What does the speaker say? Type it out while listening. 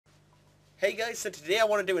Hey guys, so today I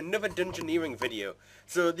want to do another Dungeoneering video.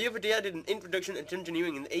 So the other day I did an introduction to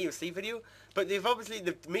Dungeoneering in the AOC video, but they've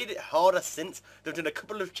made it harder since. They've done a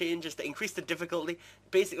couple of changes to increase the difficulty,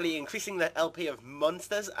 basically increasing the LP of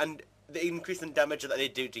monsters and the increase in damage that they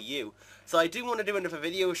do to you. So I do want to do another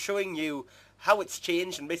video showing you how it's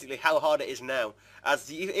changed and basically how hard it is now.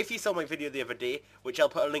 If you saw my video the other day, which I'll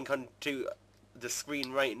put a link on to the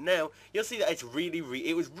screen right now, you'll see that it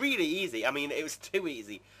was really easy. I mean, it was too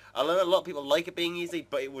easy. I know a lot of people like it being easy,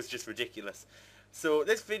 but it was just ridiculous. So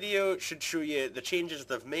this video should show you the changes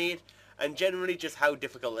they've made, and generally just how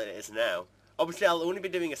difficult it is now. Obviously I'll only be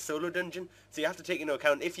doing a solo dungeon, so you have to take into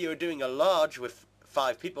account if you're doing a large with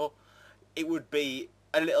 5 people, it would be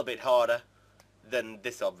a little bit harder than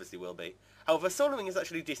this obviously will be. However, soloing is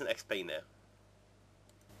actually decent XP now.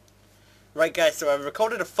 Right guys, so I've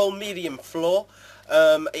recorded a full medium floor.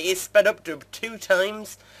 It is sped up to 2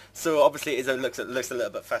 times, so obviously it looks a little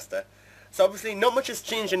bit faster. So obviously not much has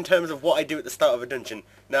changed in terms of what I do at the start of a dungeon.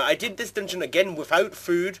 Now I did this dungeon again without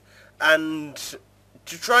food, and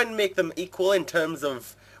to try and make them equal in terms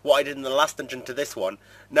of what I did in the last dungeon to this one.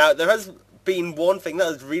 Now there has been one thing that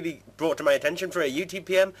has really brought to my attention for a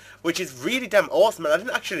UTPM, which is really damn awesome, and I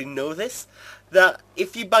didn't actually know this, that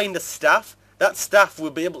if you bind a staff, that staff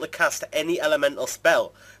will be able to cast any elemental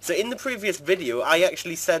spell. So in the previous video, I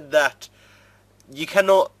actually said that you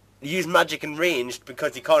cannot use magic in ranged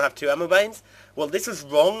because you can't have 2 ammo binds. Well, this was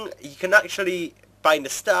wrong. You can actually bind a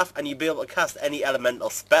staff and you'll be able to cast any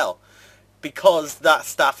elemental spell, because that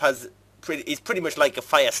staff is pretty much like a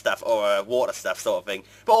fire staff or a water staff sort of thing,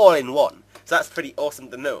 but all in one. So that's pretty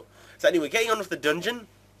awesome to know. So anyway, getting on with the dungeon.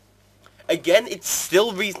 Again, it's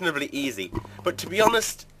still reasonably easy, but to be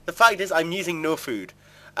honest, the fact is I'm using no food,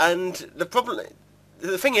 and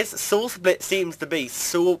the thing is, Soul Split seems to be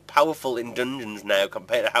so powerful in dungeons now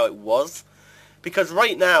compared to how it was, because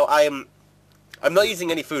right now I'm not using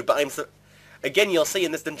any food, but again, you'll see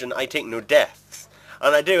in this dungeon I take no deaths,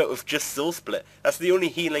 and I do it with just Soul Split. That's the only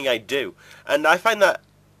healing I do, and I find that,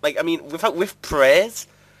 like, I mean, with prayers,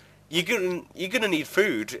 you're gonna need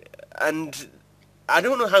food, and I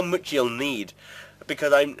don't know how much you'll need,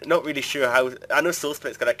 because I'm not really sure how. I know Soul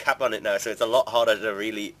Split's got a cap on it now, so it's a lot harder to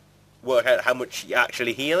really work out how much you're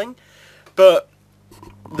actually healing. But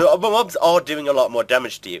the mobs are doing a lot more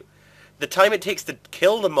damage to you. The time it takes to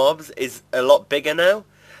kill the mobs is a lot bigger now.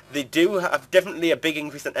 They do have definitely a big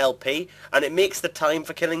increase in LP, and it makes the time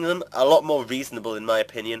for killing them a lot more reasonable in my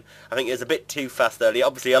opinion. I think it was a bit too fast earlier.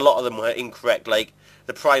 Obviously a lot of them were incorrect, like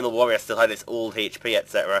the Primal Warrior still had its old HP,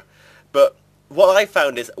 etc. But what I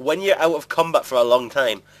found is, when you're out of combat for a long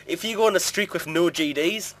time, if you go on a streak with no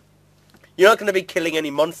GDs, you're not going to be killing any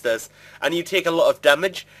monsters, and you take a lot of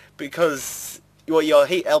damage because your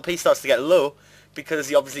LP starts to get low,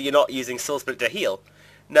 because obviously you're not using Soul Split to heal.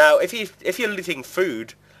 Now, if you're looting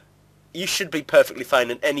food, you should be perfectly fine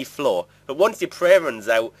in any floor, but once your prayer runs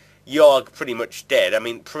out, you're pretty much dead. I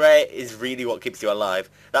mean, prayer is really what keeps you alive.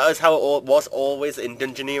 That is how it was always in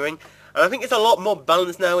Dungeoneering. And I think it's a lot more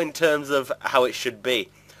balanced now in terms of how it should be.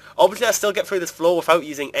 Obviously I still get through this floor without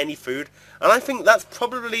using any food, and I think that's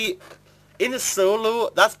probably, in a solo,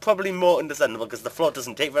 that's probably more understandable because the floor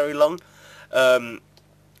doesn't take very long.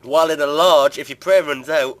 While in a large, if your prayer runs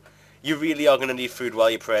out, you really are going to need food while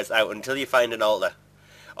your prayer's out until you find an altar.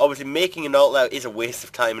 Obviously making an altar is a waste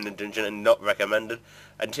of time in a dungeon and not recommended,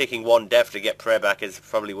 and taking 1 death to get prayer back is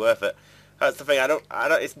probably worth it. That's the thing,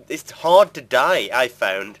 it's hard to die, I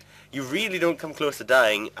found. You really don't come close to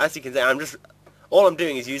dying. As you can see, all I'm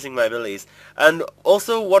doing is using my abilities. And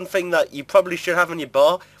also, one thing that you probably should have on your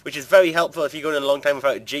bar, which is very helpful if you're going a long time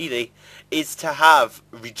without GD, is to have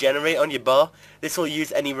regenerate on your bar. This will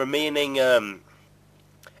use any remaining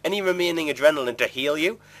adrenaline to heal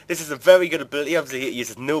you. This is a very good ability. Obviously it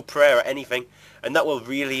uses no prayer or anything, and that will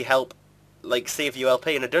really help, like, save you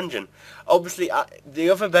LP in a dungeon. Obviously the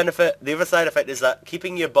other side effect is that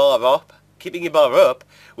keeping your bar up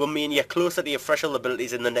will mean you're closer to your threshold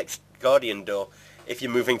abilities in the next Guardian door if you're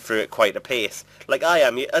moving through it quite a pace. Like I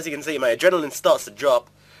am. As you can see, my adrenaline starts to drop,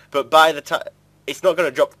 but by the time, it's not going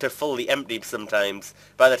to drop to fully empty sometimes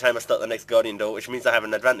by the time I start the next Guardian door, which means I have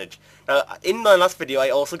an advantage. Now, in my last video I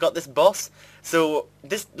also got this boss, so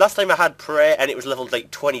this last time I had prayer and it was leveled like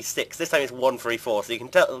 26, this time it's 134, so you can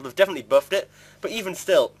tell they've definitely buffed it, but even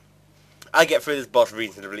still, I get through this boss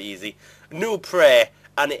reasonably easy. No prayer,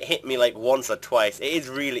 and it hit me like once or twice. It is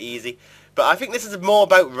really easy, but I think this is more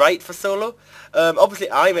about right for solo.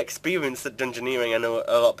 Obviously I'm experienced at Dungeoneering. I know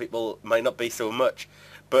a lot of people might not be so much,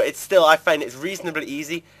 but it's still, I find it's reasonably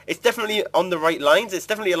easy. It's definitely on the right lines. It's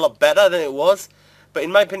definitely a lot better than it was, but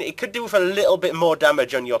in my opinion it could do with a little bit more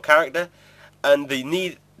damage on your character, and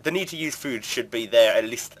the the need to use food should be there at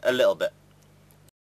least a little bit.